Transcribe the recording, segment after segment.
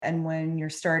And when you're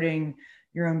starting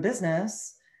your own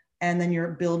business and then you're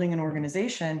building an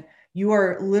organization, you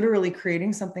are literally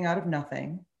creating something out of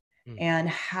nothing and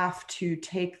have to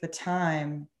take the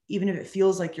time, even if it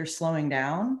feels like you're slowing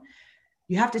down,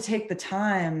 you have to take the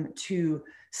time to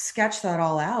sketch that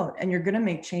all out, and you're going to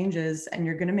make changes and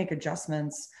you're going to make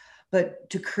adjustments, but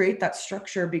to create that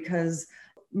structure, because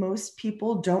most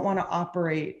people don't want to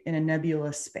operate in a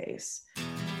nebulous space.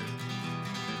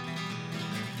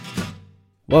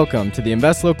 Welcome to the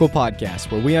Invest Local podcast,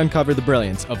 where we uncover the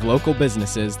brilliance of local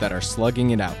businesses that are slugging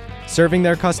it out, serving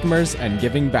their customers and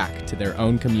giving back to their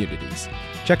own communities.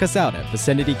 Check us out at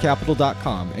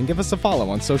vicinitycapital.com and give us a follow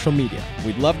on social media.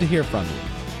 We'd love to hear from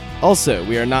you. Also,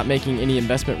 we are not making any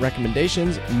investment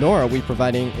recommendations, nor are we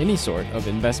providing any sort of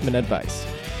investment advice.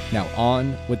 Now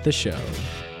on with the show.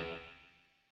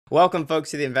 Welcome,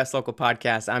 folks, to the Invest Local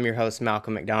podcast. I'm your host,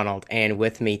 Malcolm McDonald, and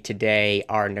with me today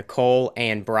are Nicole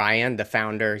and Brian, the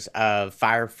founders of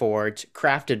Fire Forge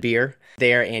Crafted Beer.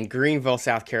 They're in Greenville,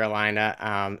 South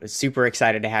Carolina. Super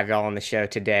excited to have y'all on the show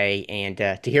today and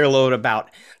to hear a little bit about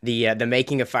the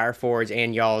making of Fire Forge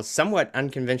and y'all's somewhat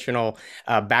unconventional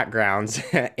backgrounds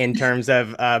in terms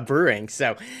of brewing.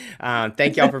 So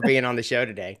thank y'all for being on the show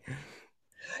today.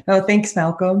 Oh, thanks,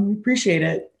 Malcolm. We appreciate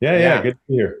it. Yeah. Good to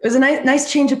be here. It was a nice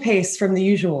change of pace from the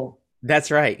usual.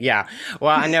 That's right. Yeah. Well,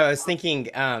 I know I was thinking,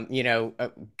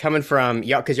 coming from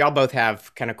y'all, because y'all both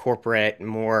have kind of corporate,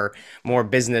 more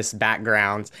business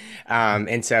backgrounds.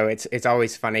 And so it's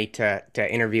always funny to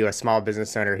interview a small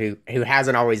business owner who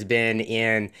hasn't always been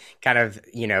in kind of,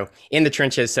 in the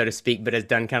trenches, so to speak, but has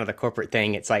done kind of the corporate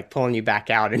thing. It's like pulling you back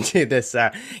out into this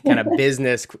kind of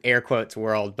business air quotes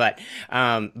world. But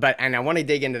and I want to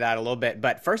dig into that a little bit.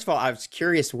 But first of all, I was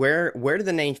curious, where did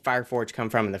the name Fire Forge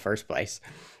come from in the first place?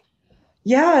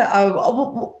 Yeah,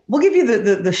 we'll give you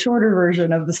the shorter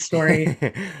version of the story.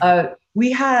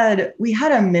 We had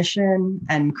a mission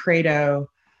and credo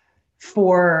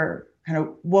for kind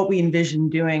of what we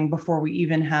envisioned doing before we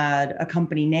even had a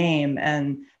company name,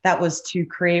 and that was to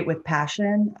create with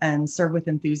passion and serve with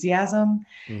enthusiasm.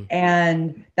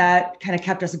 And that kind of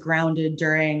kept us grounded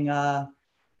during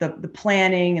the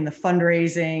planning and the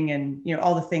fundraising and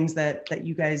all the things that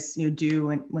you guys do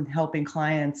when helping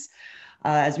clients.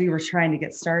 As we were trying to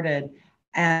get started.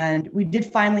 And we did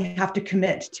finally have to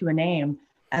commit to a name.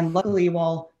 And luckily,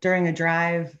 while during a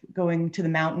drive going to the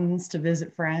mountains to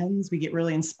visit friends, we get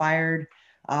really inspired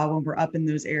when we're up in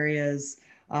those areas.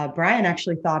 Brian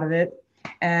actually thought of it,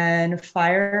 and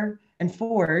Fire and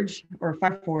Forge, or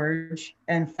Fire Forge,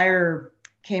 and fire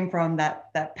came from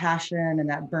that passion and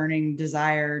that burning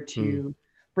desire to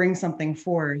bring something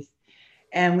forth.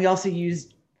 And we also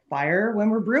used fire when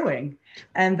we're brewing.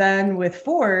 And then with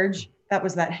Forge, that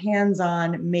was that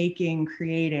hands-on making,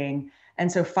 creating. And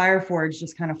so Fire Forge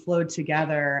just kind of flowed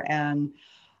together. And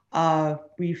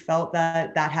we felt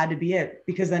that had to be it,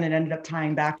 because then it ended up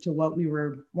tying back to what we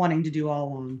were wanting to do all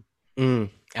along.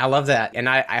 I love that. And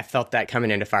I felt that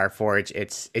coming into Fire Forge.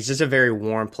 It's just a very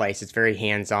warm place. It's very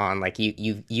hands-on. Like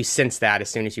you sense that as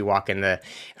soon as you walk in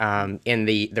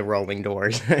the rolling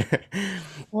doors.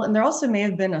 Well, and there also may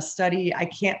have been a study, I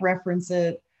can't reference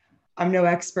it, I'm no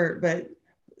expert, but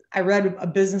I read a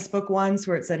business book once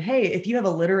where it said, hey, if you have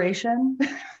alliteration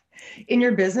in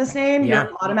your business name,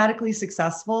 you're automatically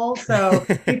successful. So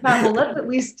we thought, well, let's at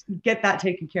least get that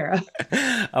taken care of.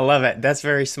 I love it. That's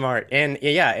very smart. And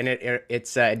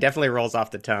it definitely rolls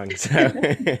off the tongue. So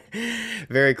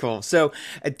very cool. So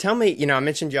tell me, I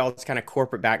mentioned y'all's kind of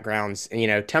corporate backgrounds,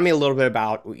 tell me a little bit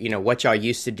about, what y'all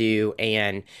used to do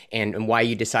and why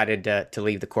you decided to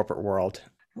leave the corporate world.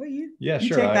 Well,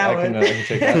 sure. I can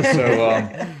take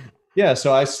that.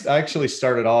 So I actually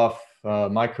started off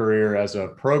my career as a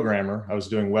programmer. I was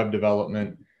doing web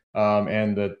development,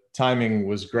 and the timing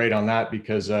was great on that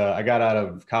because I got out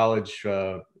of college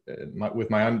with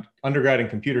my undergrad in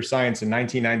computer science in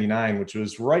 1999, which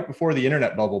was right before the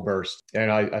internet bubble burst. And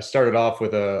I started off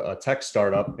with a tech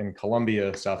startup in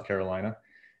Columbia, South Carolina,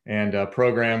 and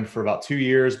programmed for about 2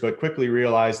 years, but quickly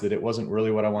realized that it wasn't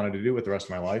really what I wanted to do with the rest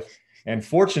of my life. And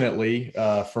fortunately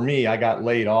for me, I got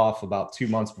laid off about 2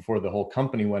 months before the whole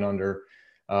company went under.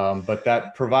 But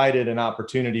that provided an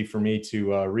opportunity for me to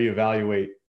reevaluate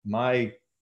my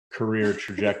career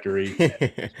trajectory.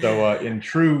 So in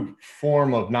true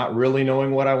form of not really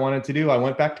knowing what I wanted to do, I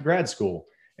went back to grad school.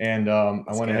 And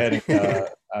I went ahead and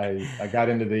I got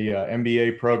into the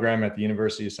MBA program at the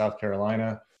University of South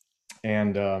Carolina.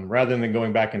 And rather than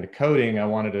going back into coding, I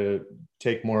wanted to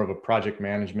take more of a project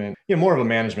management, more of a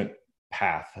management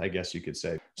path, I guess you could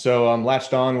say. So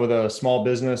latched on with a small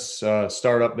business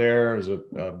startup there.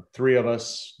 There's 3 of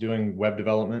us doing web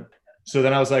development. So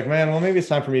then I was like, man, well, maybe it's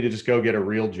time for me to just go get a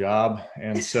real job.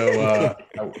 And so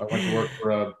I went to work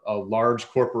for a large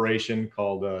corporation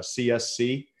called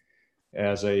CSC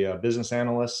as a business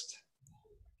analyst.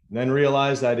 Then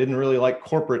realized I didn't really like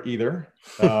corporate either.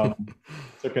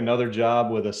 Took another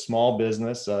job with a small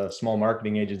business, a small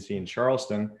marketing agency in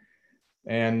Charleston,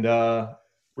 and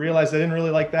realized I didn't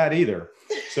really like that either.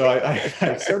 So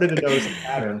I started to notice a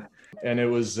pattern. And it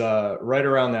was right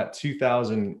around that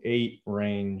 2008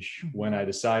 range when I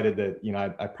decided that,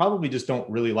 I probably just don't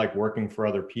really like working for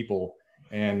other people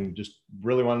and just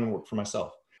really wanted to work for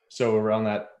myself. So around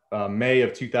that May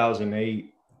of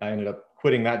 2008, I ended up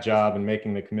quitting that job and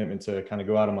making the commitment to kind of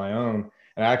go out on my own.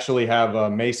 And I actually have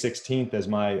May 16th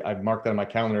as I've marked that on my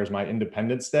calendar as my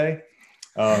Independence Day,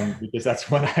 because that's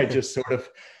when I just sort of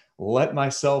let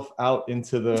myself out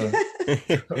into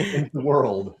the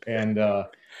world and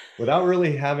without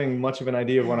really having much of an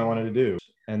idea of what I wanted to do.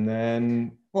 And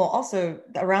then, well, also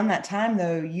around that time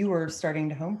though, you were starting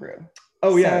to homebrew.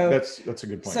 Oh yeah, that's a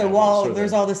good point. So while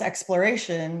there's all this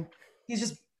exploration, he's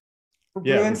just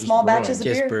brewing small batches of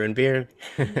beer. Just brewing beer.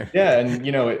 Yeah, and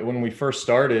when we first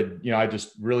started, I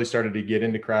just really started to get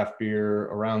into craft beer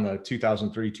around the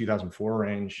 2003, 2004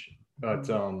 range, but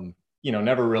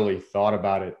never really thought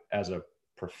about it as a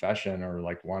profession or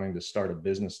like wanting to start a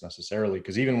business necessarily.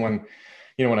 Because even when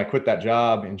I quit that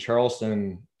job in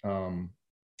Charleston, and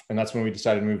that's when we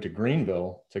decided to move to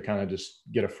Greenville to kind of just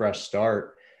get a fresh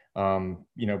start.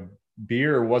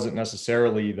 Beer wasn't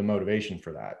necessarily the motivation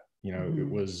for that. It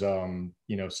was,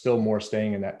 still more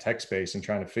staying in that tech space and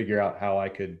trying to figure out how I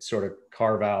could sort of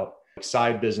carve out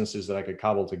side businesses that I could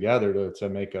cobble together to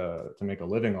make a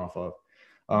living off of.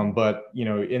 But,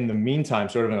 in the meantime,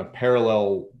 sort of in a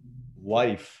parallel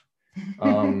life,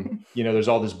 there's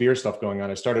all this beer stuff going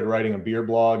on. I started writing a beer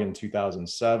blog in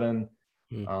 2007,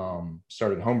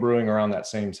 started homebrewing around that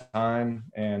same time.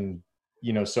 And,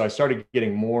 so I started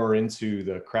getting more into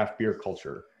the craft beer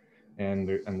culture and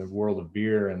the world of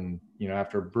beer. And,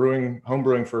 after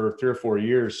homebrewing for 3 or 4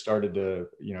 years, started to,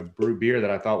 brew beer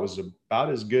that I thought was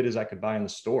about as good as I could buy in the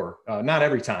store. Not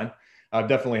every time. I've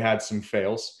definitely had some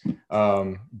fails.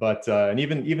 But and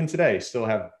even today, still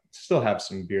have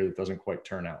some beer that doesn't quite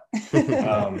turn out.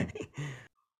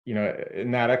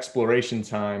 In that exploration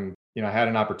time, I had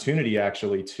an opportunity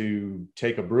actually to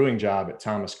take a brewing job at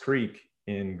Thomas Creek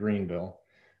in Greenville.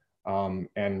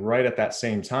 And right at that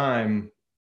same time,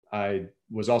 I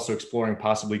was also exploring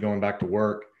possibly going back to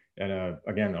work and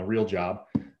again, a real job.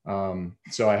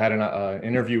 So I had an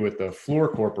interview with the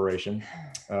Fluor Corporation.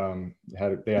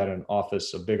 They had an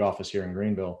office, a big office here in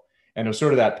Greenville. And it was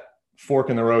sort of that fork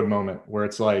in the road moment where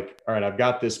it's like, all right, I've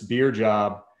got this beer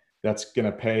job that's going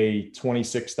to pay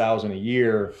 $26,000 a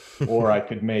year, or I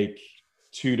could make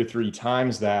 2 to 3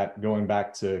 times that going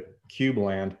back to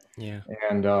Cubeland. Yeah.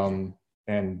 And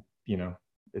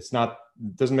it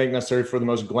doesn't make necessarily for the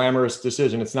most glamorous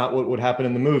decision. It's not what would happen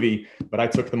in the movie, but I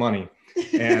took the money,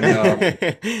 and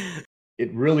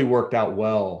it really worked out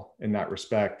well in that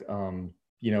respect.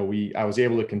 I was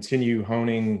able to continue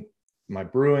honing my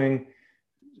brewing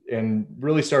and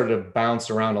really started to bounce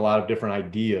around a lot of different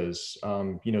ideas.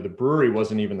 The brewery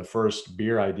wasn't even the first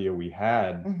beer idea we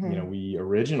had. We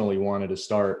originally wanted to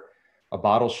start a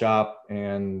bottle shop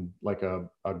and like a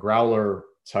growler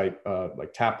type,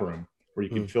 like tap room where you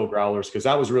could fill growlers, because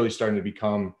that was really starting to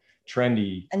become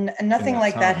trendy. And nothing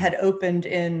like that had opened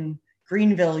in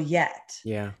Greenville yet.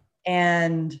 Yeah.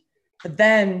 But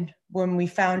then when we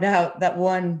found out that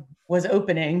one was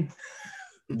opening,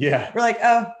 we're like,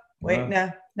 oh, wait,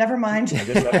 no. Never mind.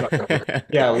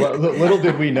 Yeah, little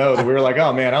did we know that we were like,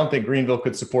 oh man, I don't think Greenville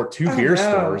could support 2 beer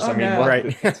stores. Right.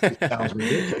 It sounds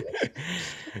ridiculous.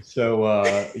 So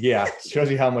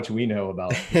shows you how much we know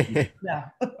about it. Yeah.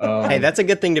 Hey, that's a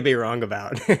good thing to be wrong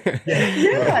about.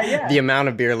 Yeah. The amount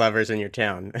of beer lovers in your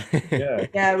town.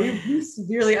 Yeah, we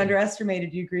severely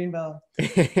underestimated you, Greenville.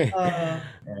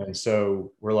 And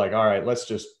so we're like, all right, let's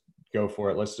just go for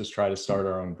it. Let's just try to start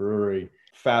our own brewery.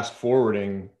 Fast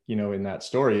forwarding, in that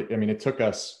story, it took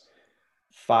us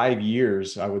 5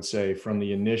 years, I would say, from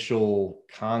the initial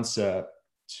concept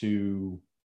to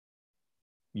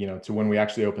when we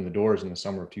actually opened the doors in the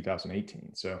summer of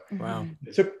 2018. So wow,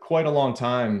 it took quite a long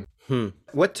time.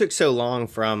 What took so long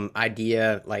from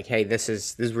idea, like, hey, this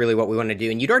is really what we want to do?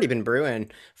 And you'd already been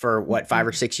brewing for 5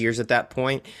 or 6 years at that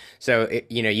point. So,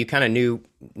 you kind of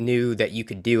knew that you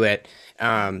could do it.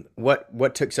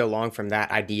 What took so long from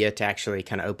that idea to actually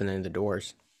kind of opening the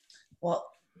doors? Well,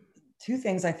 2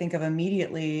 things I think of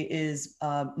immediately is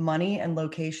money and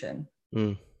location.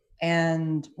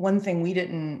 And one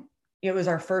thing it was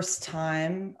our first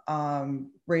time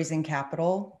raising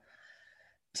capital.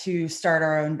 to start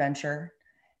our own venture,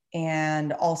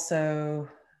 and also,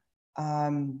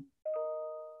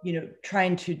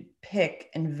 trying to pick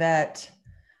and vet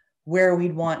where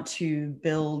we'd want to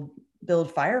build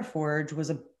Fireforge was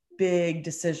a big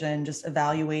decision, just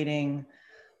evaluating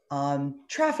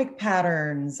traffic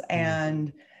patterns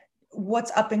and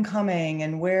what's up and coming,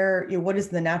 and where, what is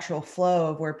the natural flow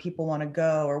of where people want to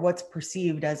go, or what's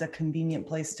perceived as a convenient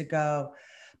place to go,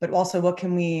 but also what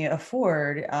can we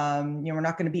afford. We're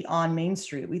not going to be on Main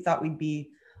Street. We thought we'd be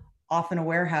off in a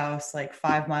warehouse like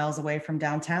 5 miles away from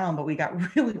downtown, but we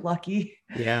got really lucky.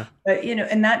 Yeah. But,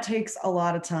 and that takes a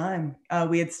lot of time.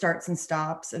 We had starts and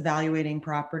stops evaluating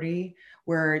property,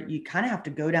 where you kind of have to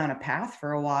go down a path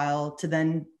for a while to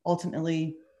then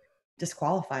ultimately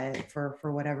disqualify it for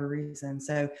whatever reason.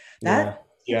 So that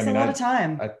takes a lot of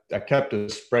time. I kept a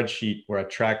spreadsheet where I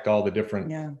tracked all the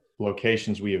different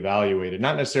locations we evaluated,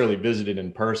 not necessarily visited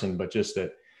in person, but just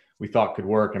that we thought could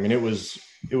work. I mean, it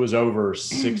was over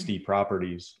 60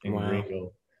 properties in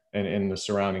Greenville and in the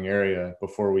surrounding area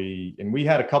before we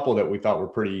had a couple that we thought were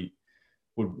pretty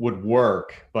would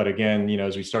work. But again,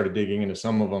 as we started digging into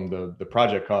some of them, the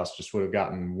project costs just would have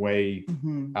gotten way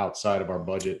outside of our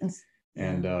budget.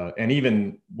 And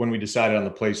even when we decided on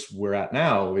the place we're at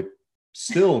now, it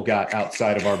still got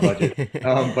outside of our budget.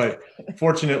 But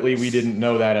fortunately, we didn't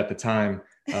know that at the time.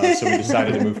 So we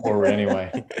decided to move forward anyway,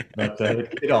 but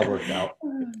it all worked out.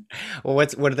 Well,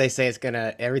 what do they say?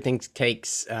 Everything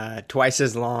takes twice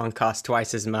as long, costs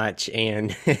twice as much,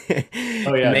 and one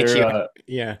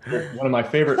of my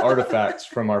favorite artifacts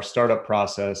from our startup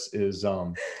process is,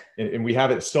 and we have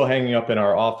it still hanging up in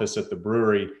our office at the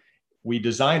brewery. We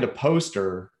designed a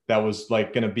poster that was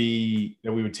like going to be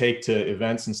that we would take to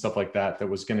events and stuff like that. That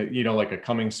was going to, like a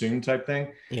coming soon type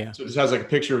thing. Yeah. So this has like a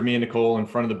picture of me and Nicole in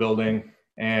front of the building.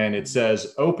 And it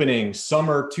says opening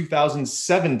summer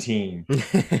 2017.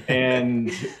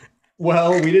 And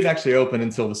well, we didn't actually open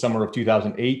until the summer of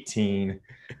 2018.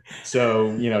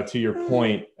 So, to your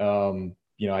point,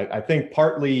 I think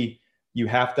partly you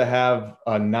have to have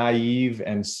a naive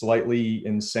and slightly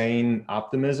insane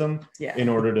optimism in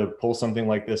order to pull something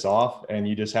like this off. And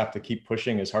you just have to keep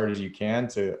pushing as hard as you can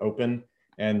to open.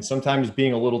 And sometimes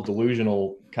being a little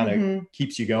delusional kind of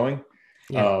keeps you going.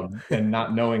 And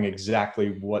not knowing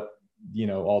exactly what,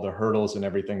 all the hurdles and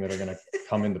everything that are going to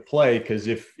come into play. Because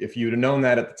if you'd have known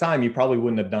that at the time, you probably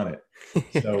wouldn't have done it.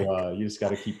 So you just got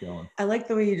to keep going. I like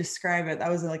the way you describe it. That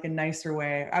was like a nicer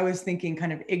way. I was thinking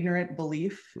kind of ignorant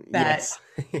belief that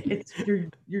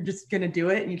you're just going to do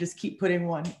it, and you just keep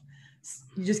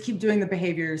you just keep doing the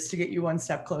behaviors to get you one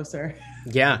step closer.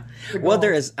 Yeah. Well,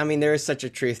 there is such a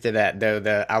truth to that,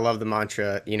 though. I love the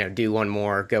mantra, do one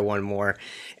more, go one more.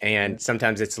 And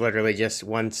sometimes it's literally just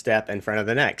one step in front of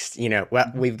the next,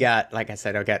 well, we've got, like I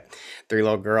said, I've got 3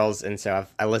 little girls. And so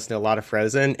I listen to a lot of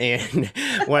Frozen, and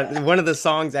one of the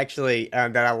songs actually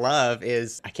that I love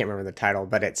is, I can't remember the title,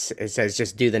 but it says,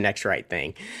 just do the next right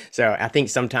thing. So I think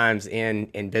sometimes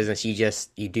in business, you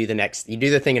do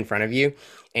the thing in front of you,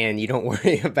 and you don't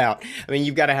worry about,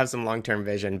 you've got to have some long-term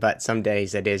vision, but some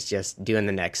days it is just doing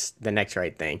the next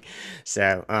right thing.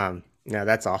 So, no,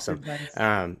 that's awesome.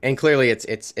 And clearly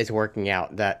it's working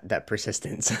out, that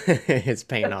persistence is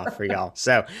paying off for y'all.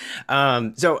 So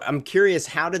I'm curious,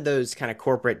 how did those kind of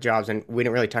corporate jobs, and we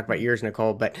didn't really talk about yours,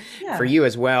 Nicole, but for you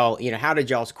as well, how did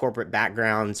y'all's corporate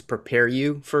backgrounds prepare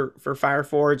you for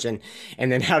Fireforge?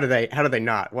 And then how do they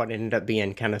not? What ended up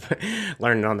being kind of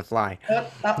learning on the fly?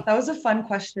 That was a fun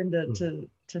question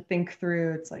to think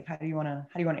through. It's like, how do you want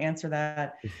to answer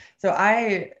that? So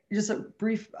I just a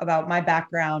brief about my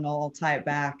background, I'll tie it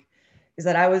back, is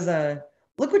that I was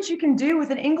look what you can do with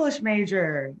an English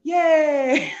major.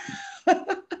 Yay.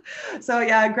 So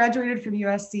I graduated from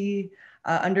USC,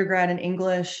 undergrad in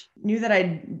English, knew that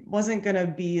I wasn't going to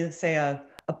be, say, a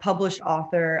published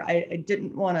author. I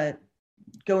didn't want to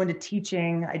go into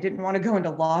teaching. I didn't want to go into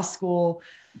law school.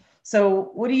 So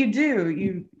what do?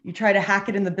 You try to hack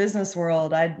it in the business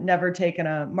world. I'd never taken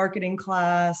a marketing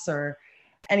class or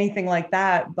anything like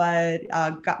that, but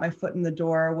got my foot in the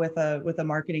door with a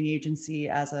marketing agency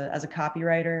as a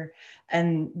copywriter.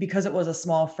 And because it was a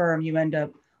small firm, you end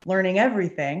up learning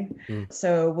everything.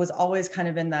 So was always kind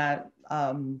of in that,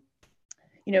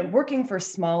 working for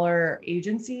smaller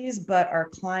agencies, but our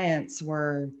clients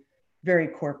were very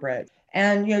corporate.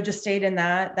 And, just stayed in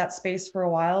that space for a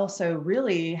while. So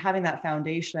really having that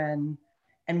foundation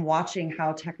and watching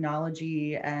how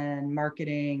technology and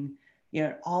marketing,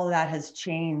 all of that has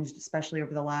changed, especially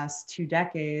over the last 2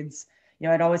 decades.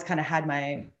 I'd always kind of had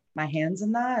my hands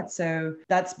in that. So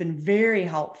that's been very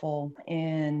helpful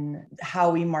in how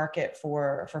we market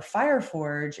for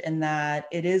Fireforge, in that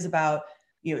it is about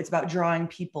it's about drawing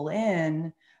people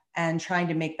in and trying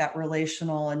to make that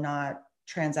relational and not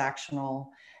transactional.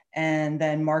 And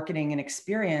then marketing an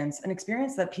experience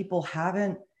that people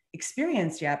haven't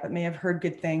experienced yet, but may have heard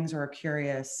good things or are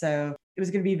curious. So it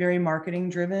was going to be very marketing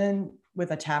driven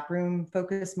with a tap room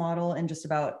focused model, and just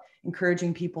about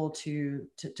encouraging people to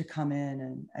come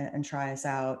in and try us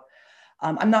out.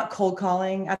 I'm not cold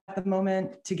calling at the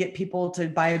moment to get people to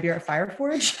buy a beer at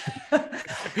Fireforge.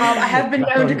 I have been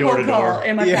known to cold call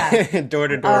in my past. Door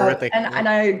to door.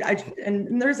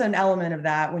 And there's an element of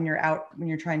that when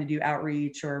you're trying to do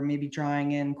outreach or maybe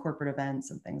drawing in corporate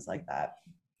events and things like that.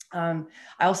 I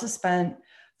also spent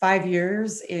 5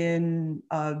 years in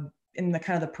the kind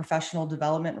of the professional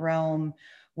development realm,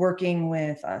 working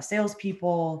with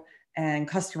salespeople and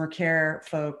customer care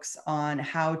folks on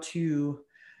how to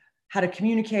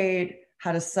communicate,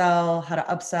 how to sell, how to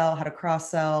upsell, how to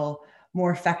cross-sell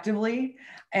more effectively.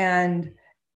 And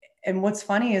what's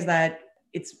funny is that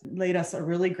it's laid us a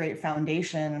really great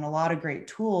foundation and a lot of great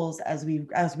tools as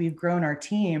we've grown our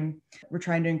team. We're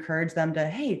trying to encourage them to,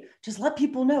 hey, just let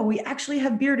people know we actually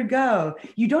have beer to go.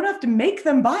 You don't have to make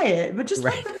them buy it, but just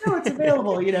let them know it's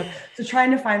available, So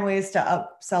trying to find ways to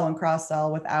upsell and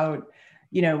cross-sell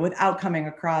without coming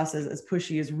across as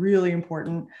pushy is really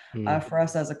important for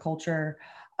us as a culture.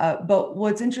 But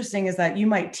what's interesting is that you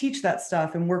might teach that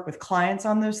stuff and work with clients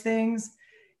on those things.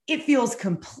 It feels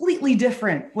completely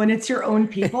different when it's your own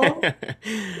people, where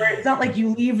it's not like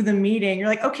you leave the meeting, you're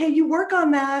like, okay, you work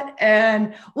on that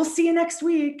and we'll see you next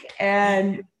week.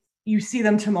 And you see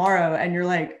them tomorrow and you're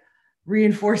like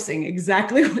reinforcing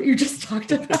exactly what you just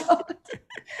talked about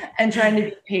and trying to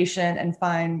be patient and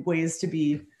find ways to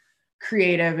be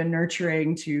creative and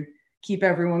nurturing to keep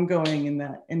everyone going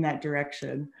in that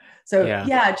direction. So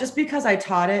yeah, just because I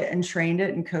taught it and trained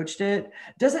it and coached it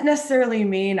doesn't necessarily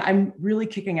mean I'm really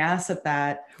kicking ass at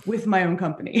that with my own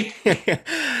company.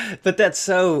 But that's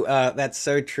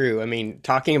so true. I mean,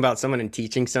 talking about someone and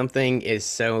teaching something is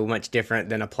so much different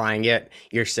than applying it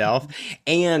yourself.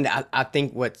 And I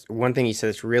think one thing you said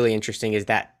that's really interesting is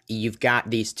that you've got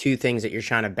these two things that you're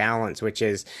trying to balance, which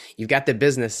is you've got the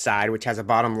business side, which has a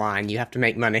bottom line. You have to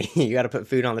make money. You got to put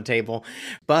food on the table.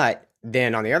 But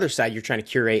then on the other side, you're trying to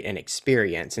curate an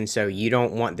experience. And so you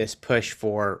don't want this push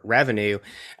for revenue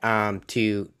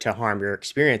to harm your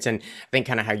experience. And I think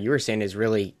kind of how you were saying is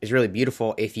really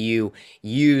beautiful. If you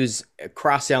use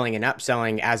cross-selling and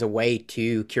upselling as a way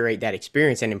to curate that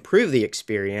experience and improve the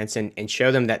experience and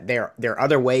show them that there are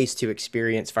other ways to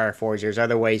experience Fireforge, there's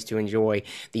other ways to enjoy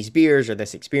these beers or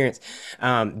this experience,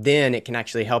 then it can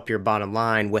actually help your bottom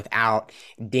line without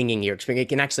dinging your experience. It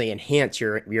can actually enhance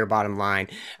your bottom line.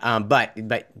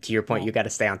 But to your point, you got to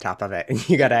stay on top of it, and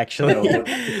you got to actually.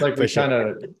 It's like we kind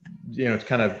of, it's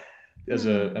kind of as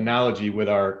an analogy with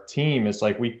our team. It's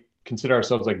like we consider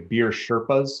ourselves like beer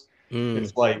Sherpas.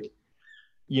 It's like,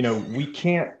 we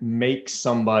can't make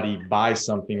somebody buy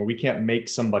something, or we can't make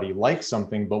somebody like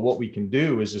something. But what we can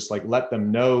do is just like let them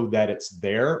know that it's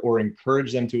there, or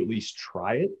encourage them to at least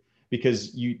try it,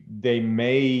 because they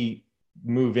may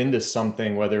move into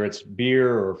something, whether it's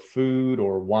beer or food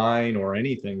or wine or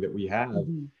anything that we have,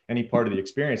 any part of the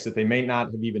experience that they may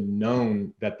not have even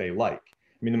known that they like.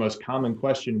 I mean, the most common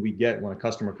question we get when a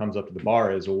customer comes up to the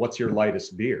bar is, well, what's your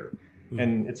lightest beer?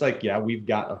 And it's like, yeah, we've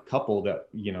got a couple that,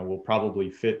 will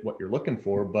probably fit what you're looking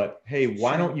for, but hey,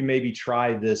 why don't you maybe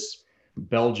try this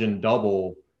Belgian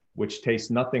double, which tastes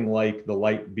nothing like the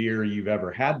light beer you've ever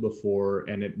had before,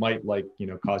 and it might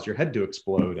cause your head to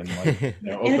explode and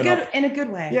open up in a good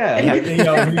way. Yeah,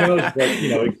 who knows? But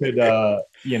it could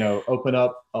open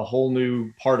up a whole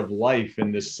new part of life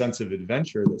and this sense of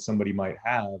adventure that somebody might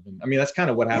have. And I mean, that's kind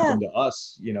of what happened to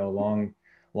us, a long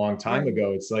time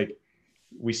ago. It's like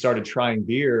we started trying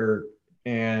beer,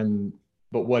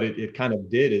 but what it kind of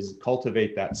did is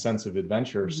cultivate that sense of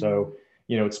adventure. So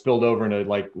it spilled over into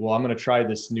like, well, I'm going to try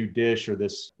this new dish or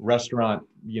this restaurant,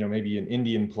 maybe an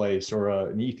Indian place or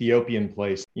an Ethiopian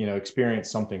place,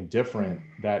 experience something different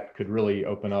that could really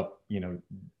open up,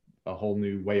 a whole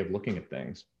new way of looking at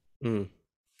things.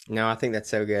 No, I think that's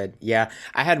so good. Yeah.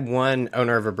 I had one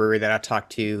owner of a brewery that I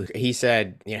talked to. He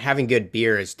said, having good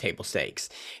beer is table stakes.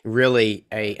 Really,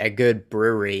 a good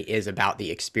brewery is about the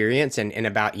experience and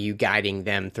about you guiding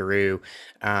them through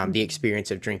the experience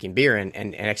of drinking beer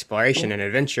and exploration and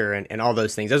adventure and all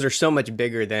those things. Those are so much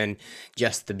bigger than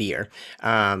just the beer.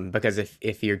 Because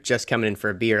if you're just coming in for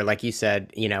a beer, like you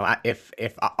said,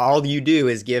 if all you do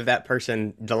is give that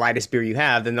person the lightest beer you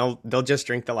have, then they'll just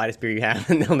drink the lightest beer you have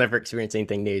and they'll never experience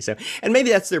anything new. new. So, and maybe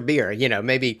that's their beer,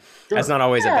 maybe that's not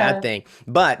always a bad thing,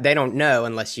 but they don't know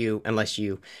unless you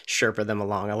Sherpa them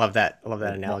along. I love that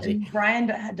analogy. And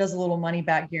Brian does a little money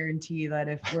back guarantee that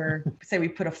if we're, say we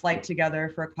put a flight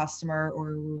together for a customer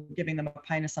or we're giving them a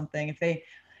pint of something, if they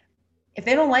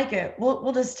don't like it,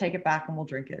 we'll just take it back and we'll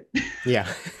drink it.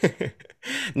 Yeah.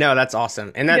 No, that's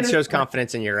awesome. And that shows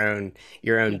confidence in your own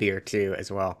beer too,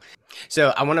 as well. So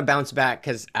I want to bounce back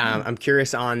because I'm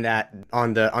curious on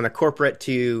the corporate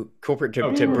to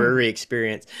brewery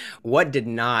experience. What did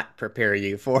not prepare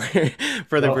you for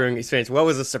the brewing experience? What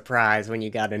was a surprise when you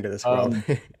got into this world?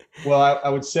 Well, I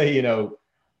would say,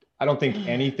 I don't think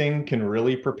anything can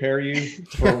really prepare you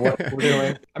for what we're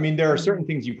doing. I mean, there are certain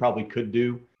things you probably could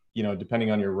do, depending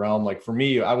on your realm. Like for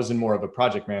me, I was in more of a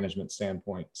project management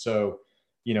standpoint. So,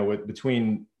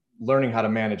 between learning how to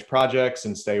manage projects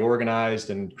and stay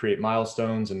organized and create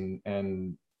milestones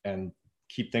and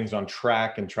keep things on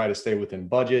track and try to stay within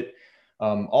budget,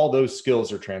 all those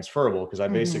skills are transferable because I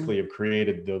basically have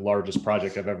created the largest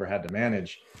project I've ever had to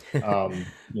manage.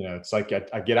 It's like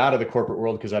I get out of the corporate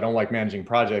world because I don't like managing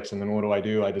projects. And then what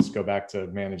do? I just go back to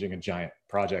managing a giant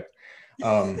project.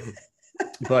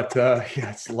 But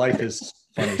life is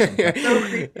funny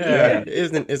sometimes.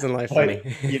 Isn't life funny?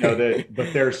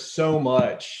 But there's so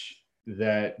much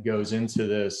that goes into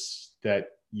this that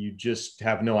you just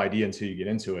have no idea until you get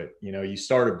into it. You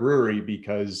start a brewery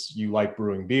because you like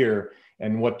brewing beer.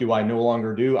 And what do I no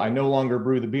longer do? I no longer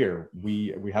brew the beer.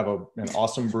 We have an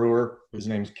awesome brewer. His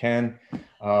name's Ken.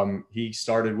 He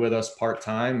started with us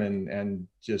part-time and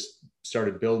just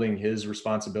started building his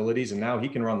responsibilities. And now he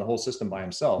can run the whole system by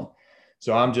himself.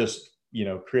 So I'm just,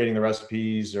 creating the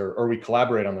recipes or we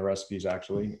collaborate on the recipes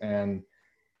actually and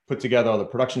put together all the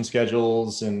production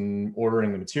schedules and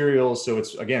ordering the materials. So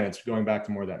it's going back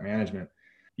to more of that management.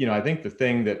 I think the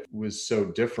thing that was so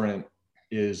different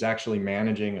is actually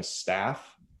managing a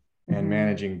staff and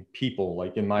managing people.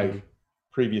 Like in my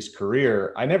previous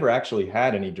career, I never actually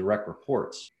had any direct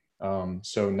reports.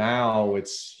 So now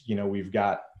it's,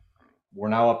 we're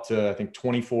now up to, I think,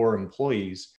 24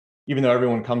 employees, even though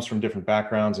everyone comes from different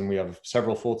backgrounds and we have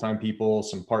several full-time people,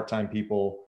 some part-time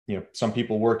people. Some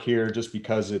people work here just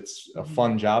because it's a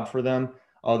fun job for them.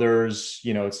 Others,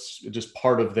 it's just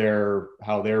part of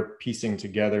how they're piecing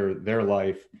together their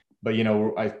life. But,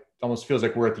 I almost feels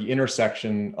like we're at the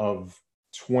intersection of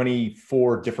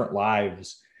 24 different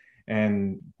lives,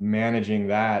 and managing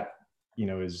that,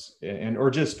 or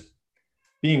just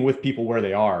being with people where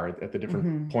they are at the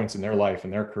different points in their life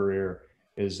and their career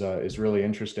is really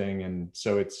interesting. And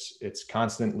so it's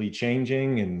constantly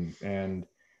changing and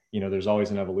there's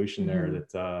always an evolution there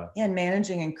that and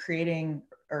managing and creating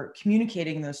or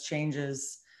communicating those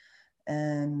changes.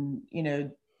 And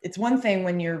it's one thing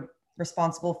when you're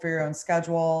responsible for your own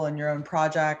schedule and your own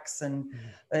projects, and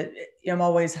I'm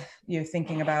always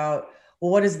thinking about,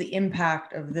 well, what is the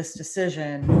impact of this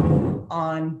decision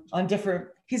on different.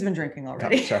 He's been drinking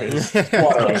already. Sorry,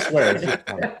 water, I swear.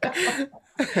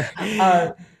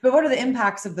 But what are the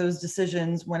impacts of those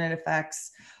decisions when it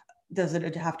affects? Does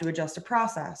it have to adjust a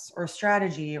process or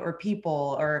strategy or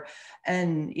people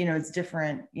and it's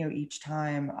different, each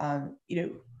time.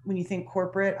 When you think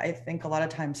corporate, I think a lot of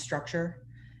times structure.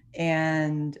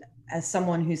 And as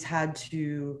someone who's had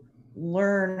to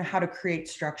learn how to create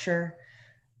structure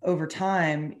over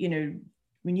time,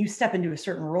 when you step into a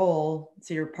certain role,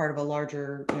 so you're part of a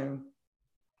larger,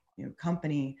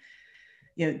 company,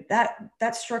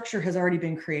 that structure has already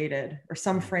been created or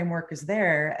some framework is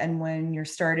there. And when you're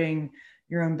starting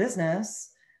your own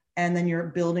business and then you're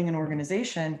building an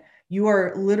organization, you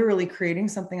are literally creating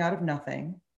something out of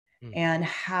nothing and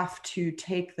have to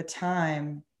take the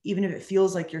time, even if it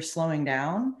feels like you're slowing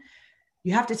down,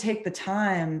 you have to take the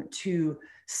time to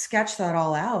sketch that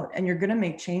all out, and you're going to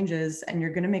make changes and you're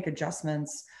going to make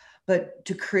adjustments, but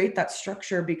to create that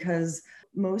structure, because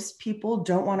most people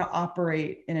don't want to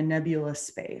operate in a nebulous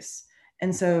space.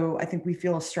 And so I think we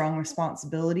feel a strong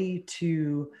responsibility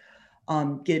to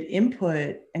get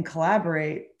input and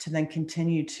collaborate to then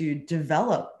continue to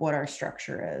develop what our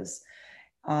structure is,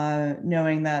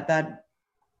 knowing that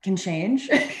can change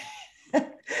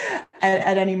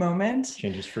at any moment.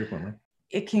 Changes frequently.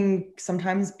 It can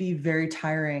sometimes be very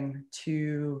tiring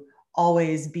to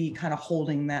always be kind of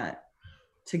holding that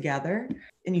together.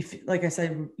 And you, like I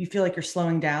said, you feel like you're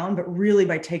slowing down, but really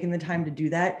by taking the time to do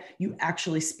that, you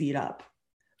actually speed up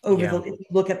if you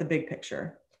look at the big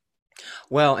picture.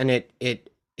 Well, and it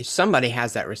somebody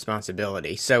has that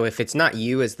responsibility. So if it's not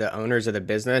you as the owners of the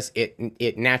business,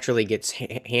 it naturally gets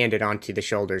handed onto the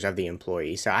shoulders of the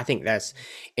employee. So I think that's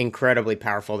incredibly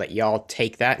powerful that y'all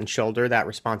take that and shoulder that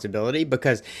responsibility,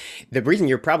 because the reason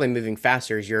you're probably moving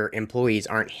faster is your employees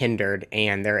aren't hindered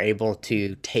and they're able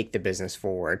to take the business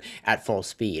forward at full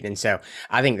speed. And so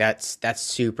I think that's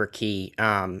super key.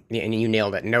 And you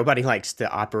nailed it. Nobody likes to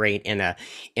operate in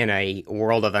a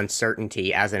world of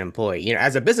uncertainty as an employee. You know,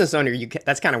 as a business owner,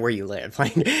 that's kind of where you live.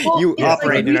 Like you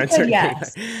operate in uncertainty.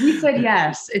 Yes. We said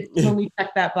yes when we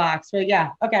checked that box. But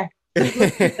yeah, okay. We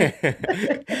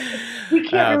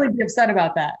can't really be upset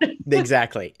about that.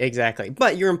 Exactly.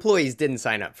 But your employees didn't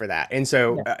sign up for that. And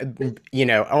so,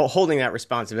 holding that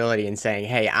responsibility and saying,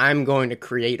 hey, I'm going to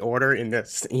create order in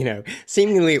this,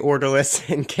 seemingly orderless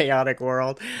and chaotic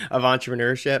world of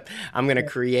entrepreneurship. I'm going to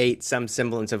create some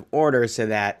semblance of order so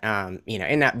that,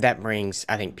 and that brings,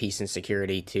 I think, peace and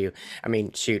security to,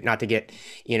 not to get,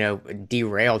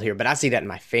 derailed here, but I see that in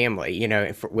my family,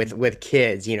 with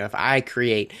kids, if I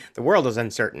create, the world is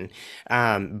uncertain.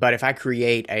 But if I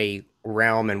create a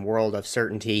realm and world of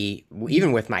certainty,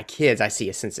 even with my kids, I see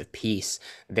a sense of peace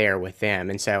there with them.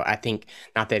 And so I think,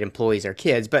 not that employees are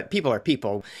kids, but people are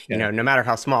people, no matter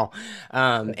how small.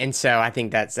 And so I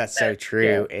think that's so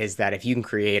true, is that if you can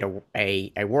create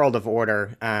a world of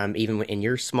order, even in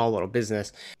your small little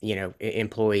business,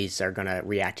 employees are going to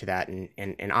react to that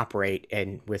and operate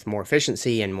with more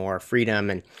efficiency and more freedom.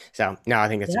 And so, no, I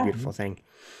think that's a beautiful thing.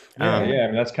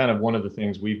 That's kind of one of the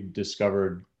things we've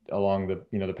discovered along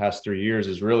the past 3 years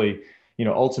is really,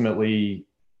 ultimately,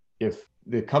 if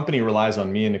the company relies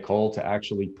on me and Nicole to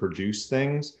actually produce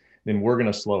things, then we're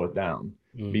going to slow it down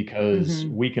because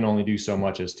we can only do so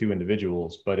much as two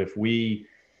individuals. But if we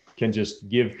can just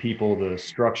give people the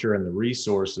structure and the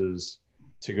resources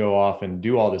to go off and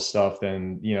do all this stuff,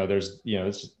 then, there's,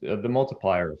 it's the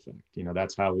multiplier effect.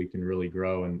 That's how we can really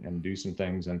grow and do some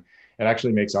things. And it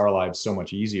actually makes our lives so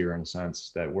much easier in a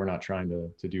sense that we're not trying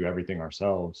to do everything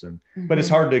ourselves. And, but it's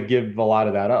hard to give a lot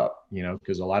of that up,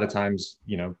 because a lot of times,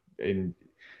 in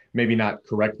maybe not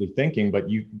correctly thinking, but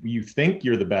you think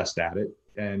you're the best at it.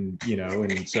 And,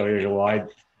 and so you're like,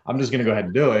 I'm just going to go ahead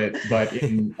and do it. But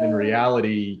in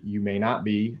reality, you may not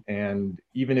be. And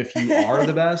even if you are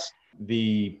the best,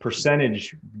 the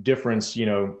percentage difference,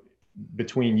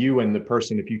 between you and the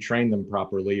person, if you train them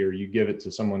properly or you give it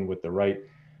to someone with the right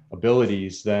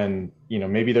abilities, then,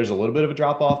 maybe there's a little bit of a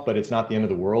drop off, but it's not the end of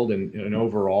the world. And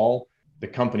overall, the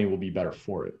company will be better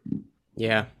for it.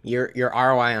 Yeah. Your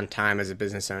ROI on time as a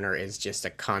business owner is just a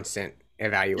constant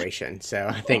evaluation. So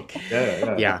I think,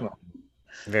 yeah,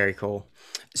 very cool.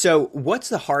 So what's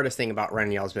the hardest thing about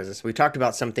running y'all's business? We talked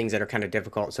about some things that are kind of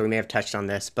difficult, so we may have touched on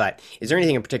this, but is there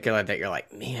anything in particular that you're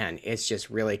like, man, it's just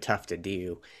really tough to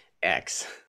do X?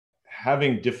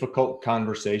 Having difficult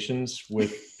conversations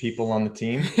with people on the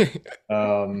team.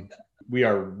 We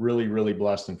are really, really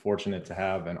blessed and fortunate to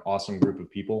have an awesome group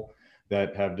of people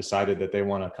that have decided that they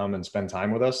want to come and spend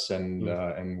time with us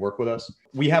and work with us.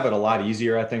 We have it a lot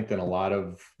easier, I think, than a lot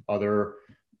of other,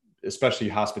 especially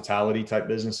hospitality type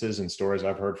businesses, and stories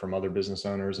I've heard from other business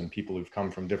owners and people who've come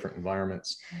from different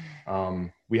environments.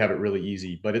 We have it really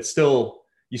easy, but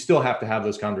you still have to have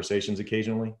those conversations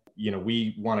occasionally.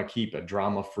 We want to keep a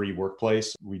drama-free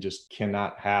workplace. We just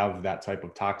cannot have that type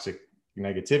of toxic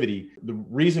negativity. The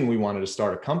reason we wanted to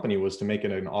start a company was to make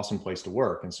it an awesome place to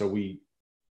work. And so we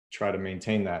try to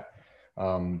maintain that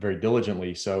very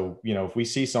diligently. So, if we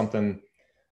see something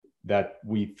that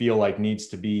we feel like needs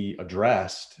to be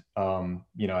addressed, I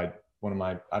don't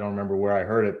remember where I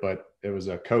heard it, but it was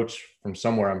a coach from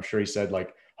somewhere. I'm sure he said,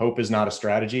 like, hope is not a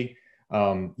strategy.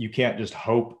 You can't just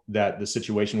hope that the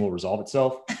situation will resolve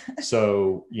itself.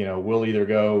 So, we'll either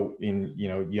go in,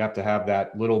 you have to have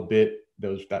that little bit,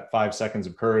 that 5 seconds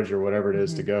of courage or whatever it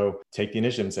is to go take the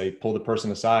initiative and say, pull the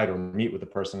person aside or meet with the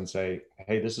person and say,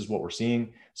 hey, this is what we're seeing.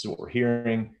 This is what we're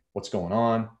hearing, what's going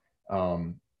on.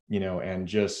 And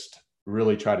just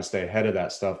really try to stay ahead of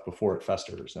that stuff before it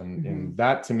festers. And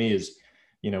that to me is,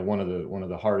 one of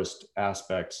the hardest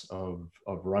aspects of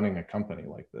running a company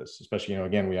like this, especially,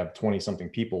 again, we have 20 something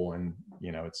people and,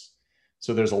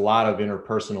 so there's a lot of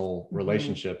interpersonal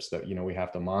relationships that, we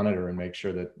have to monitor and make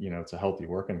sure that, it's a healthy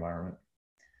work environment.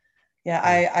 Yeah,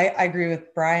 I agree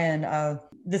with Brian.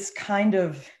 This kind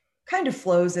of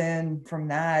flows in from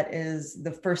that. Is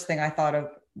the first thing I thought of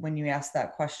when you asked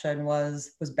that question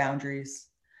was boundaries.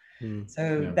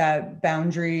 That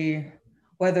boundary,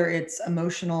 whether it's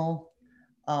emotional,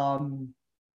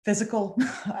 physical,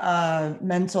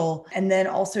 mental, and then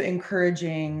also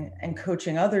encouraging and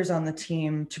coaching others on the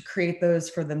team to create those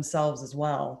for themselves as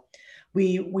well.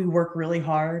 We work really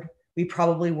hard. We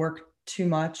probably work too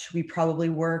much. We probably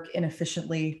work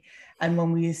inefficiently. And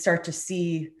when we start to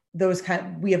see those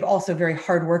we have also very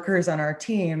hard workers on our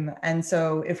team. And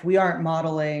so if we aren't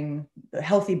modeling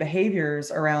healthy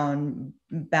behaviors around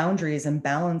boundaries and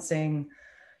balancing,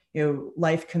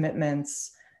 life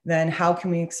commitments, then how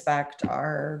can we expect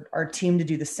our team to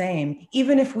do the same?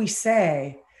 Even if we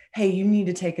say, hey, you need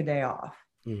to take a day off.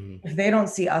 Mm-hmm. If they don't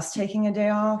see us taking a day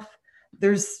off,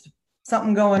 there's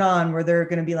something going on where they're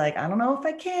going to be like, I don't know if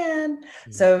I can.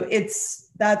 Mm-hmm. So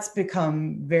that's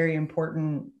become very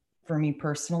important for me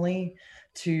personally.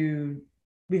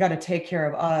 We got to take care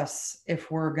of us if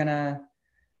we're going to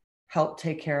help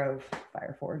take care of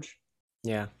Fireforge.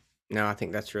 Yeah. No, I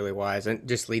think that's really wise. And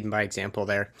just leading by example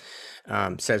there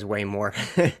says way more.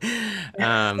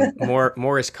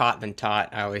 More is caught than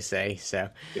taught, I always say. So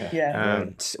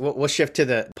we'll shift to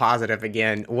the positive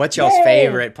again. What's y'all's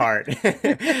favorite part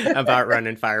about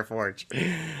running Fireforge?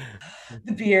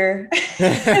 The beer.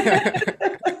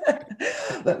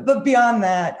 but beyond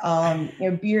that,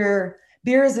 beer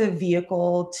is a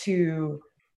vehicle to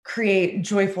create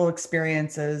joyful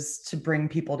experiences, to bring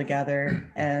people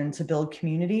together and to build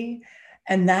community.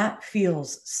 And that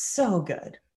feels so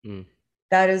good. Mm.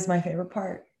 That is my favorite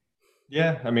part.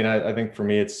 Yeah. I mean, I think for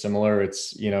me, it's similar.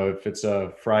 It's, if it's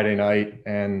a Friday night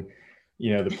and,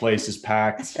 the place is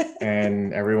packed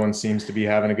and everyone seems to be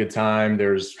having a good time.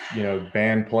 There's,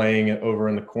 band playing over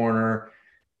in the corner.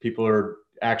 People are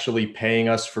actually paying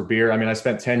us for beer. I mean, I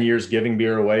spent 10 years giving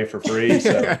beer away for free.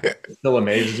 So it still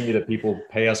amazes me that people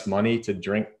pay us money to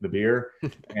drink the beer.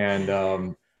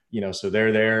 And, so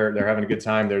they're there, they're having a good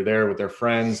time. They're there with their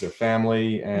friends, their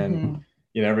family, and,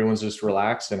 everyone's just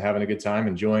relaxed and having a good time,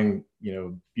 enjoying,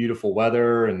 beautiful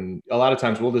weather. And a lot of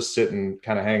times we'll just sit and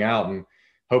kind of hang out and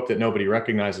hope that nobody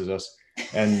recognizes us.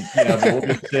 And, we'll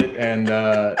just sit and,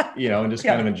 and just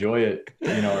kind of enjoy it,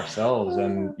 ourselves.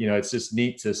 And, it's just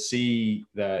neat to see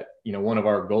that, one of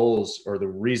our goals or the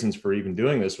reasons for even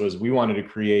doing this was we wanted to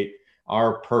create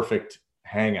our perfect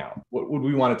hangout. What would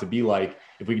we want it to be like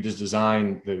if we could just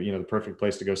design the perfect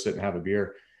place to go sit and have a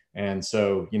beer? And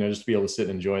so, just to be able to sit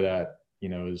and enjoy that,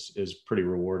 is pretty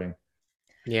rewarding.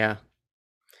 Yeah.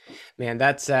 Man,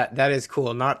 that is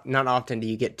cool. Not often do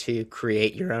you get to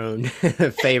create your own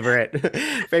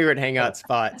favorite hangout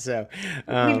spot. So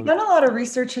we've done a lot of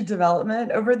research and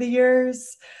development over the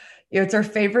years. It's our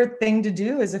favorite thing to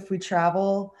do is if we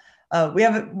travel.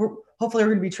 Hopefully we're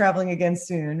going to be traveling again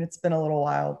soon. It's been a little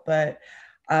while, but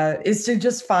is to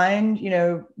just find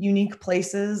unique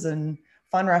places and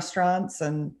fun restaurants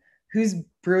and who's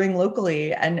brewing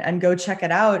locally and go check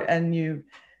it out. And you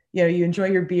enjoy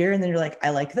your beer and then you're like, I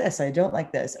like this. I don't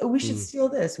like this. Oh, we should steal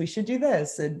this. We should do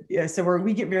this. And so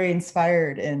we get very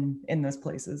inspired in those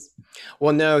places.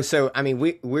 Well, no. So, I mean,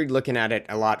 we're looking at it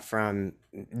a lot from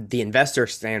the investor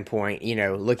standpoint,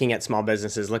 looking at small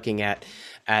businesses, looking at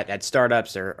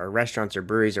startups or restaurants or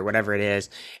breweries or whatever it is.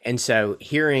 And so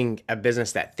hearing a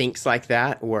business that thinks like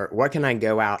that, or what can I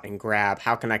go out and grab?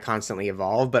 How can I constantly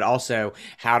evolve? But also,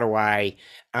 how do I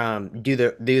do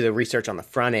the research on the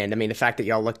front end? I mean, the fact that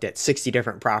y'all looked at 60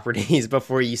 different properties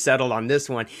before you settled on this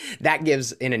one, that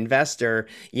gives an investor,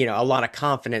 a lot of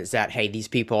confidence that, hey, these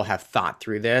people have thought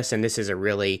through this, and this is a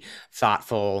really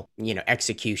thoughtful,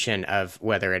 execution of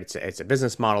whether it's a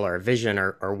business model or a vision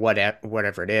or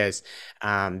whatever it is,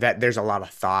 that there's a lot of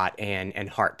thought and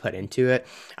heart put into it.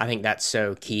 I think that's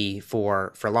so key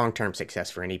for long-term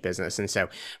success for any business. And so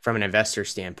from an investor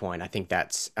standpoint, I think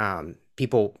that's,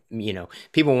 people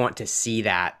want to see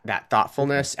that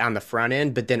thoughtfulness on the front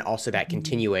end, but then also that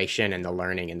continuation and the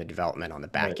learning and the development on the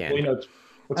back end. Well,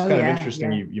 what's kind of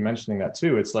interesting, you mentioning that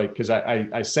too. It's like, because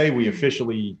I say we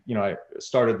officially, I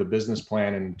started the business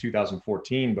plan in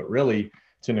 2014, but really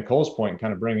to Nicole's point,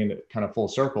 kind of bringing it kind of full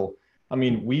circle. I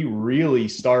mean, we really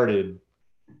started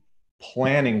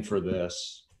planning for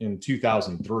this in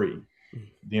 2003.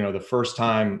 The first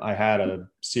time I had a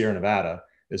Sierra Nevada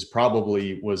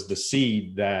was the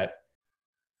seed that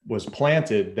was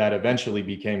planted that eventually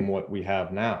became what we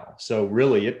have now. So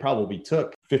really, it probably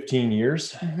took 15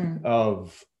 years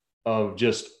of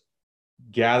just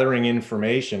gathering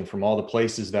information from all the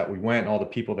places that we went, all the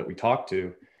people that we talked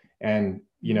to, and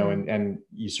and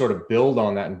you sort of build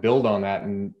on that,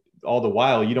 and all the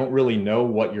while you don't really know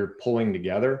what you're pulling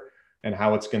together and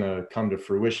how it's going to come to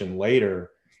fruition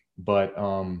later. But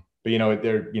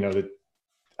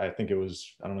I think it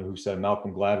was, I don't know who said,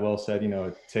 Malcolm Gladwell said,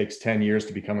 it takes 10 years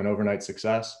to become an overnight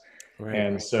success. Right.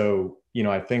 And so,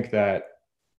 I think that,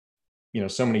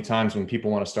 so many times when people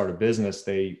want to start a business,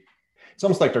 it's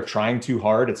almost like they're trying too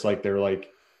hard. It's like, they're like,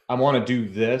 I want to do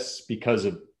this because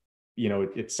of,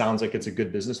 it sounds like it's a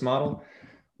good business model,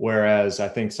 Whereas I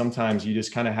think sometimes you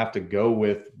just kind of have to go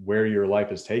with where your life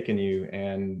has taken you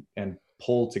and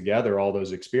pull together all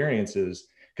those experiences,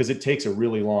 because it takes a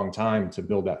really long time to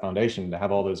build that foundation, to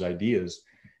have all those ideas.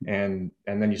 And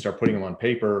then you start putting them on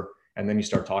paper, and then you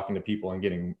start talking to people and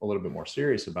getting a little bit more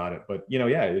serious about it. But,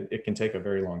 yeah, it can take a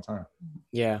very long time.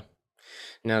 Yeah,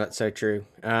 no, that's so true.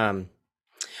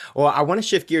 Well, I want to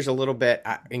shift gears a little bit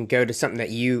and go to something that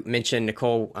you mentioned,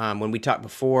 Nicole, when we talked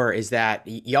before, is that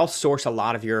y'all source a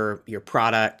lot of your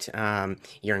product,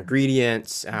 your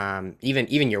ingredients,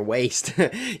 even your waste.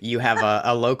 You have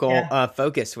a local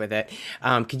focus with it.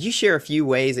 Could you share a few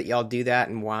ways that y'all do that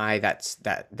and why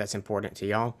that's important to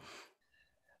y'all?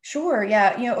 Sure.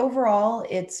 Yeah. Overall,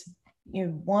 it's,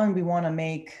 one, we want to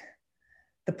make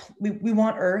we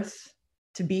want Earth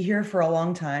to be here for a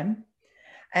long time.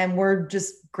 And we're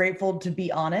just grateful to be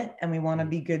on it. And we want to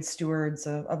be good stewards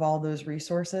of all those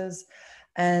resources.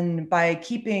 And by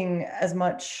keeping as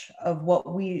much of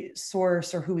what we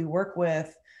source or who we work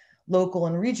with local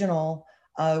and regional,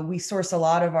 we source a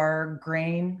lot of our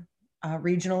grain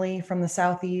regionally from the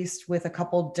Southeast with a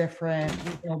couple different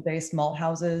regional-based malt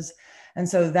houses. And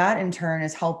so that in turn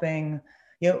is helping,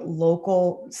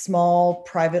 local, small,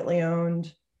 privately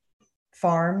owned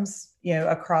farms,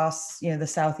 across, the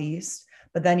Southeast.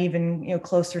 But then even,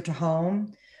 closer to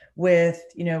home with,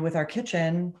 with our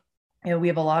kitchen, we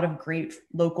have a lot of great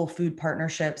local food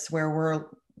partnerships where we're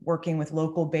working with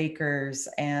local bakers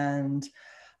and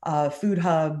food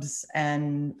hubs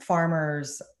and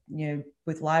farmers,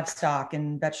 with livestock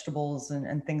and vegetables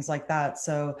and things like that.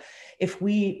 So if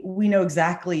we know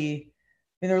exactly,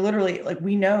 they're literally like,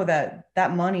 we know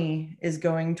that money is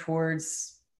going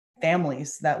towards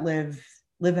families that live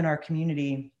in our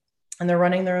community. And they're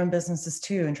running their own businesses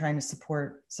too and trying to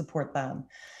support them.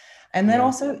 And then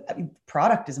also,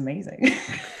 product is amazing.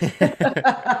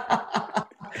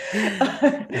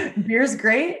 Beer's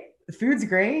great, the food's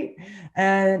great,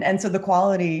 and so the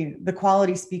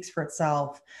quality speaks for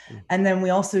itself. And then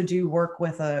we also do work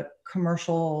with a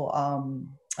commercial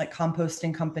like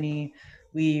composting company.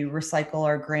 We recycle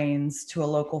our grains to a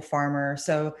local farmer.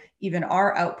 So even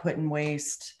our output and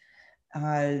waste,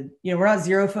 we're not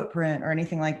zero footprint or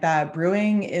anything like that.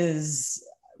 Brewing is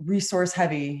resource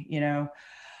heavy,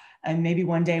 and maybe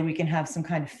one day we can have some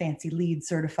kind of fancy LEED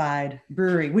certified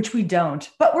brewery, which we don't,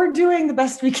 but we're doing the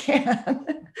best we can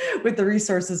with the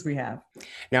resources we have.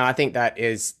 No, I think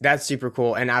that's super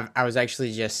cool. And I was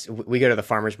actually we go to the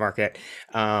farmer's market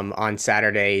on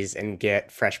Saturdays and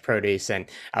get fresh produce. And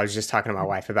I was just talking to my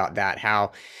wife about that,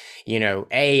 how,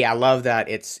 I love that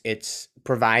it's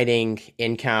providing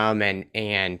income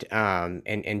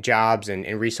and jobs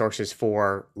and resources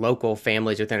for local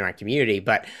families within our community.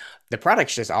 But the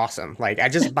product's just awesome. Like, I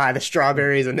just buy the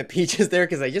strawberries and the peaches there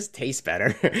because they just taste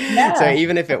better. Yeah. So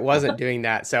even if it wasn't doing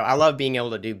that, so I love being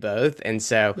able to do both. And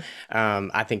so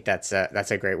I think that's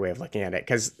a great way of looking at it,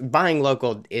 because buying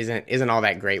local isn't all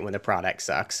that great when the product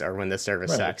sucks or when the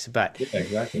service sucks. But yeah,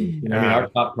 exactly. Our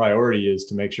top priority is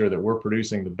to make sure that we're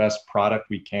producing the best product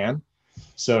we can.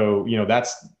 So,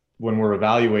 that's when we're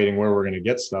evaluating where we're going to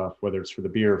get stuff, whether it's for the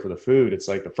beer or for the food. It's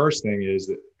like the first thing is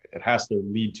that it has to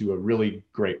lead to a really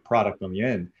great product on the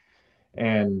end.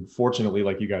 And fortunately,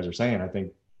 like you guys are saying, I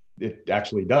think it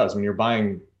actually does. When you're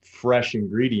buying fresh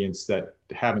ingredients that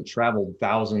haven't traveled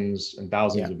thousands and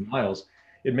thousands of miles,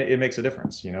 it makes a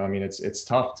difference. It's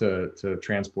tough to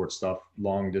transport stuff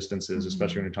long distances,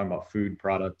 especially when you're talking about food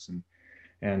products.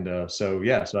 So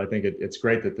I think it's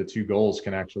great that the two goals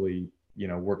can actually,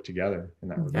 work together in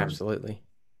that regard. Absolutely.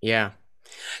 Yeah.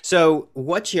 So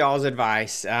what's y'all's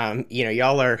advice?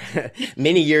 Y'all are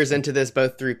many years into this,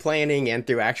 both through planning and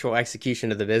through actual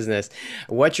execution of the business.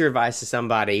 What's your advice to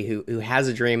somebody who has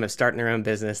a dream of starting their own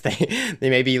business? They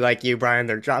may be like you, Brian.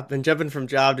 They're jumping from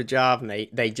job to job, and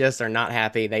they just are not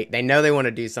happy. They know they want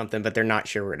to do something, but they're not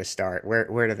sure where to start.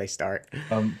 Where do they start?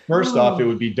 First off, it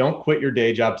would be, don't quit your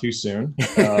day job too soon.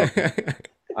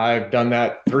 I've done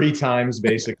that 3 times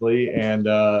basically. And,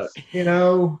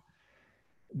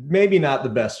 maybe not the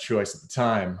best choice at the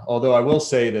time. Although I will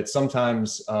say that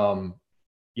sometimes, at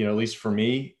least for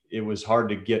me, it was hard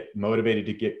to get motivated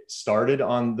to get started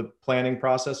on the planning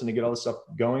process and to get all this stuff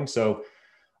going. So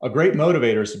a great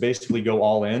motivator is to basically go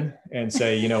all in and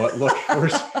say, you know what, look,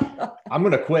 I'm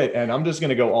going to quit and I'm just going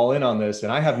to go all in on this.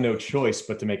 And I have no choice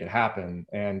but to make it happen.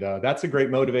 And that's a great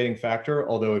motivating factor.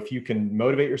 Although if you can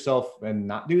motivate yourself and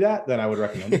not do that, then I would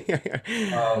recommend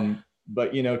it.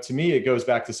 But, to me, it goes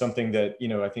back to something that,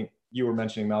 I think you were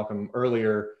mentioning, Malcolm,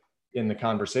 earlier in the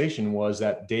conversation, was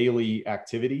that daily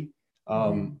activity.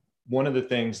 One of the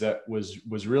things that was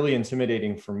really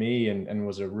intimidating for me and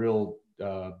was a real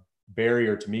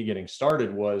barrier to me getting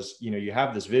started was, you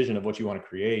have this vision of what you want to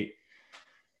create,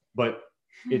 but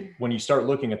when you start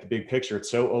looking at the big picture,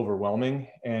 it's so overwhelming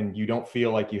and you don't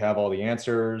feel like you have all the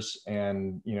answers,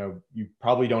 and, you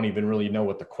probably don't even really know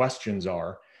what the questions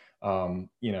are,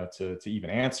 to even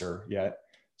answer yet.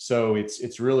 So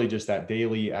it's really just that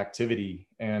daily activity.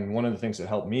 And one of the things that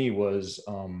helped me was,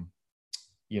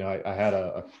 I had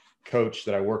a coach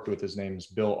that I worked with. His name's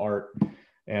Bill Art,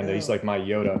 and he's like my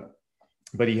Yoda.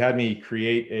 But he had me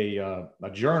create a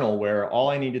journal where all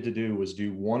I needed to do was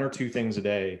do 1 or 2 things a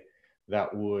day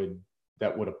that would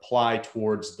apply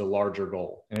towards the larger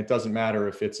goal. And it doesn't matter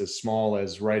if it's as small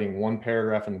as writing 1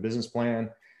 paragraph in the business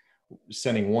plan,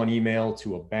 sending 1 email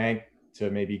to a bank to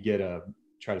maybe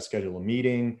try to schedule a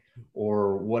meeting,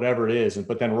 or whatever it is.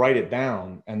 But then write it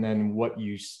down. And then what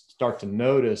you start to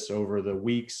notice over the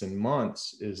weeks and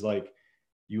months is like,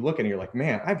 you look at it, you're like,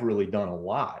 man, I've really done a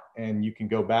lot. And you can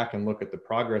go back and look at the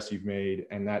progress you've made.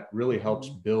 And that really helps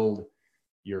build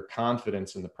your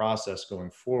confidence in the process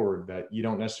going forward, that you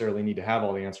don't necessarily need to have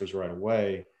all the answers right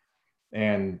away.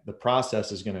 And the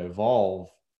process is going to evolve,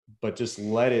 but just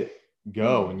let it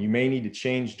go. And you may need to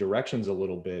change directions a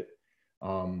little bit.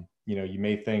 You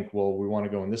may think, well, we want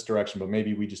to go in this direction, but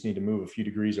maybe we just need to move a few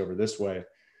degrees over this way.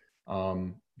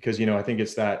 Because, I think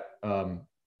it's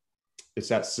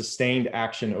that sustained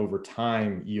action over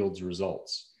time yields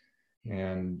results.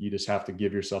 And you just have to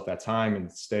give yourself that time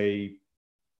and stay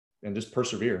and just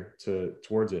persevere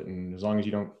towards it. And as long as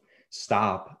you don't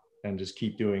stop and just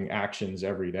keep doing actions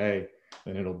every day,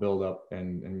 then it'll build up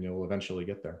and you'll eventually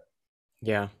get there.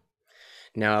 Yeah.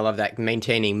 No, I love that,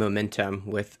 maintaining momentum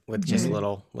with just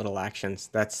little actions.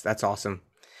 That's awesome.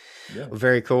 Yeah.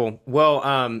 Very cool.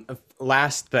 Well,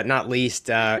 last but not least,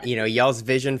 y'all's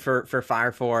vision for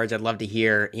Fire Forge. I'd love to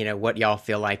hear, what y'all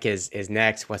feel like is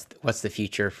next. What's the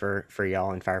future for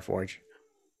y'all in Fire Forge?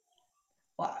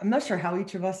 Well, I'm not sure how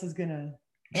each of us is going to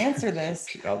answer this,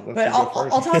 but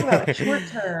I'll talk about short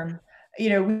term.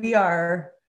 We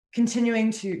are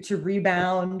continuing to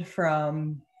rebound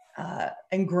from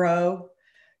and grow.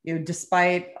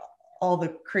 Despite all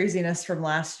the craziness from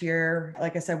last year,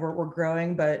 like I said, we're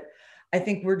growing, but I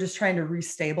think we're just trying to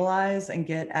restabilize and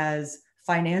get as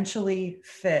financially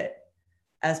fit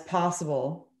as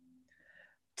possible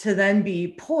to then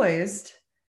be poised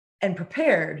and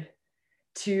prepared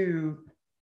to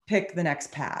pick the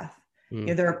next path.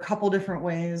 There are a couple different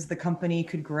ways the company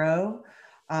could grow,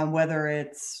 whether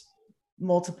it's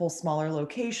multiple smaller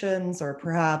locations or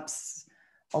perhaps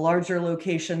a larger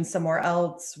location somewhere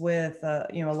else with a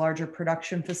larger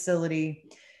production facility.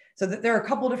 So there are a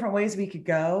couple different ways we could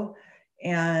go.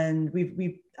 And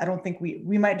I don't think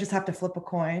we might just have to flip a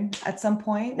coin at some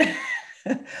point,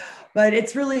 but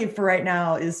it's really for right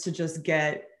now is to just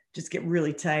get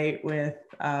really tight with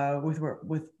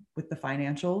the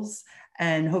financials,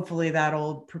 and hopefully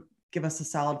that'll give us a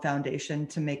solid foundation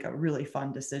to make a really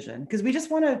fun decision, because we just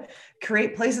want to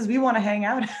create places we want to hang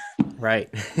out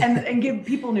right and give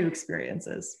people new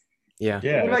experiences. Yeah.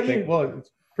 What about you? Well,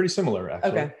 it's pretty similar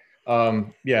actually. Okay.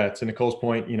 To Nicole's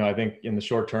point, I think in the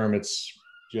short term, it's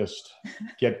just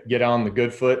get on the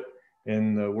good foot,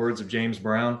 in the words of James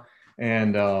Brown,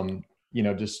 and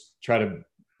just try to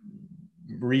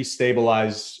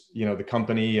restabilize the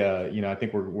company. I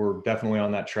think we're definitely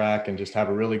on that track, and just have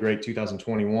a really great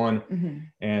 2021,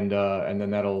 and then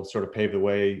that'll sort of pave the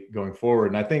way going forward.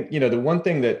 And I think the one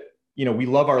thing that we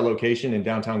love our location in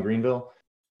downtown Greenville.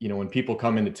 When people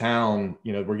come into town,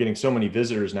 we're getting so many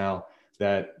visitors now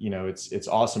that it's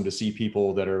awesome to see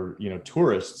people that are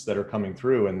tourists that are coming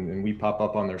through, and we pop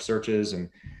up on their searches, and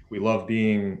we love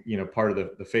being part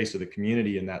of the face of the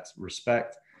community in that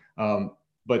respect.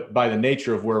 But by the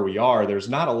nature of where we are, there's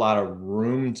not a lot of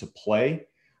room to play.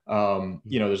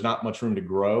 There's not much room to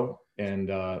grow. And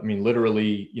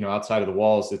literally, outside of the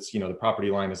walls, it's, the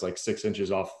property line is like 6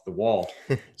 inches off the wall.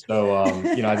 So,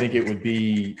 I think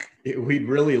we'd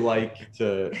really like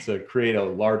to create a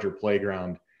larger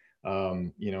playground,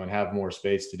 and have more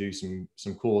space to do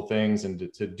some cool things,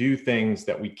 and to do things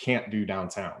that we can't do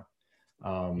downtown.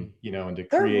 And to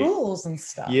there create are rules and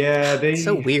stuff. Yeah, it's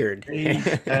so weird.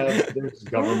 There's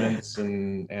governments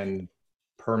and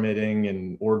permitting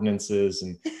and ordinances,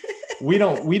 and we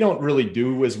don't really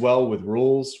do as well with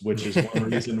rules, which is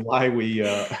one reason why we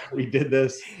did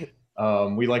this.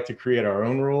 We like to create our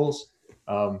own rules,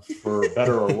 for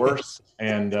better or worse,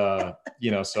 and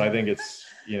so I think it's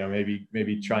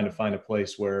maybe trying to find a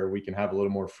place where we can have a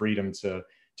little more freedom to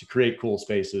create cool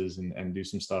spaces and do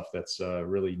some stuff that's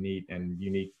really neat and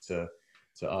unique to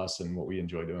us and what we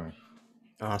enjoy doing.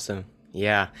 Awesome.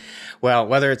 Yeah. Well,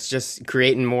 whether it's just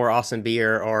creating more awesome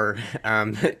beer or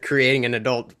creating an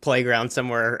adult playground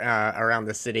somewhere around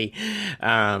the city,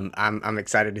 I'm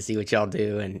excited to see what y'all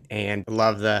do, and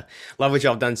love what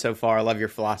y'all done so far. I love your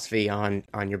philosophy on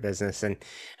your business, and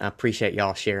I appreciate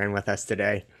y'all sharing with us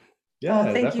today. Yeah,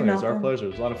 definitely. It was our pleasure. It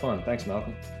was a lot of fun. Thanks,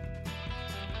 Malcolm.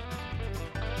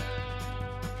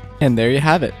 And there you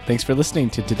have it. Thanks for listening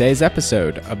to today's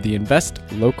episode of the Invest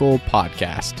Local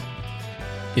podcast.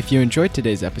 If you enjoyed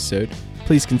today's episode,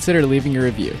 please consider leaving a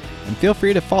review, and feel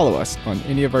free to follow us on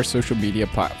any of our social media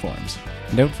platforms.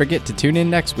 And don't forget to tune in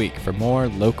next week for more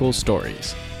local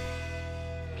stories.